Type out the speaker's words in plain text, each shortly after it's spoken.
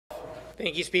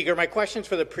Thank you, Speaker. My question is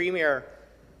for the Premier.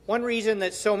 One reason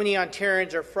that so many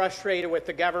Ontarians are frustrated with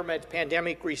the government's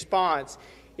pandemic response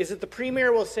is that the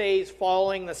Premier will say he's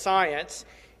following the science,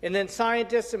 and then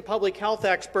scientists and public health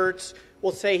experts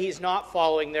will say he's not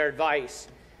following their advice.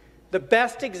 The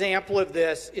best example of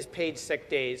this is paid sick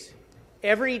days.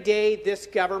 Every day this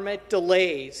government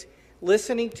delays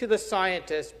listening to the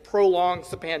scientists prolongs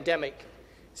the pandemic.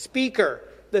 Speaker,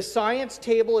 the science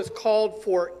table is called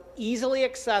for easily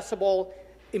accessible,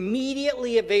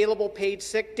 immediately available paid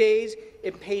sick days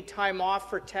and paid time off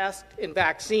for tests and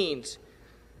vaccines.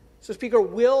 So, Speaker,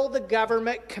 will the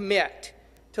government commit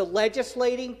to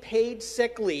legislating paid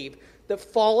sick leave that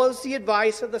follows the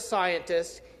advice of the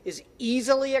scientists, is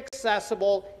easily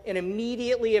accessible and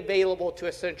immediately available to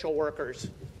essential workers?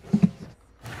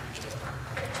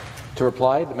 To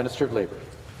reply, the Minister of Labour.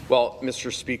 Well,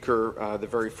 Mr. Speaker, the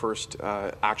very first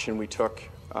action we took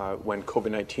when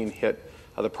COVID-19 hit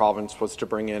the province was to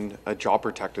bring in a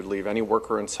job-protected leave. Any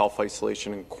worker in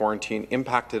self-isolation and quarantine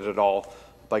impacted at all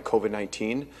by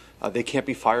COVID-19, they can't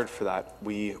be fired for that.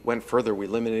 We went further. We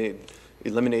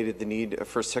eliminated the need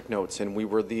for sick notes, and we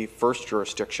were the first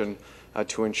jurisdiction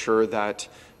to ensure that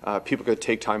people could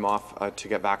take time off to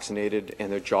get vaccinated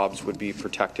and their jobs would be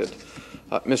protected.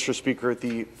 Mr. Speaker,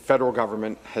 the federal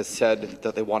government has said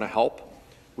that they want to help.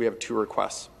 We have two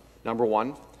requests. Number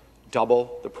one,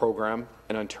 double the program,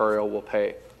 and Ontario will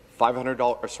pay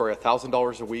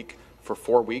 $1,000 a week for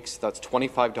 4 weeks. That's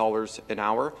 $25 an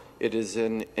hour. It is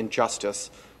an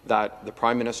injustice that the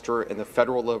Prime Minister and the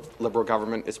federal Liberal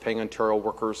government is paying Ontario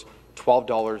workers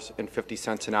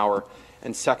 $12.50 an hour.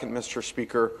 And second, Mr.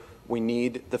 Speaker, we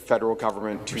need the federal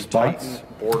government to tighten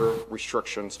border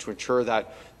restrictions to ensure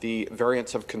that the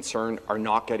variants of concern are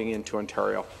not getting into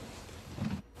Ontario.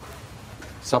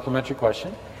 Supplementary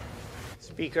question.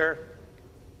 Speaker,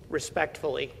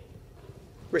 respectfully,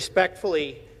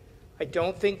 I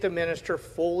don't think the minister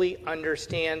fully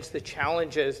understands the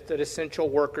challenges that essential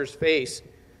workers face.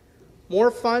 More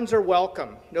funds are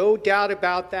welcome, no doubt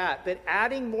about that, but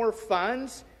adding more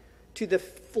funds to the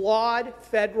flawed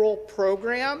federal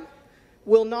program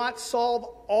will not solve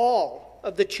all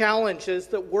of the challenges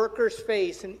that workers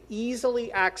face in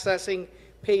easily accessing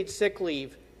paid sick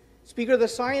leave. Speaker, the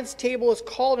science table is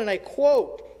called, and I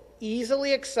quote,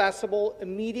 easily accessible,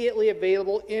 immediately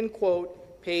available, end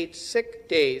quote, paid sick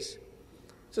days.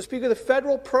 So, Speaker, the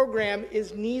federal program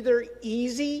is neither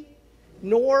easy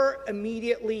nor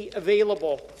immediately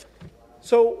available.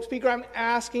 So, Speaker, I'm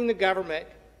asking the government,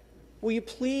 will you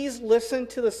please listen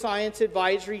to the science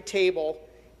advisory table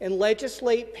and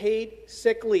legislate paid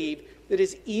sick leave that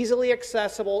is easily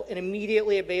accessible and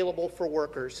immediately available for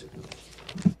workers?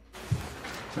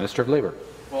 Minister of Labour.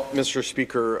 Well, Mr.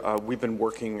 Speaker, we've been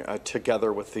working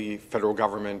together with the federal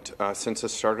government since the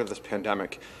start of this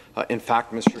pandemic. In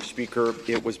fact, Mr. Speaker,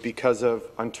 it was because of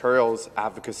Ontario's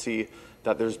advocacy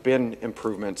that there's been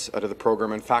improvements to the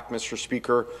program. In fact, Mr.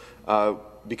 Speaker,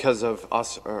 because of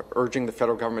us urging the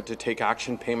federal government to take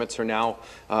action, payments are now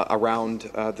around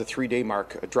the 3-day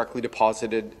mark, directly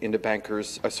deposited into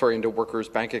into workers'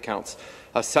 bank accounts.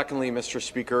 Secondly, Mr.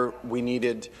 Speaker, we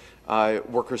needed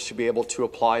workers to be able to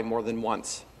apply more than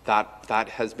once. That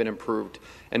has been improved.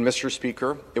 And Mr.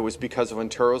 Speaker, it was because of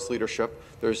Ontario's leadership,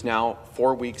 there's now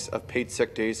 4 weeks of paid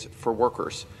sick days for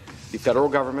workers. The federal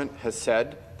government has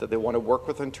said that they want to work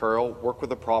with Ontario, work with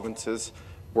the provinces.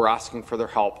 We're asking for their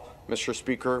help. Mr.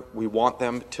 Speaker, we want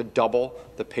them to double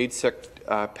the paid sick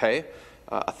pay,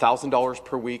 $1,000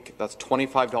 per week. That's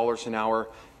 $25 an hour.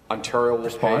 Ontario will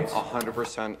pay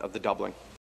 100% of the doubling.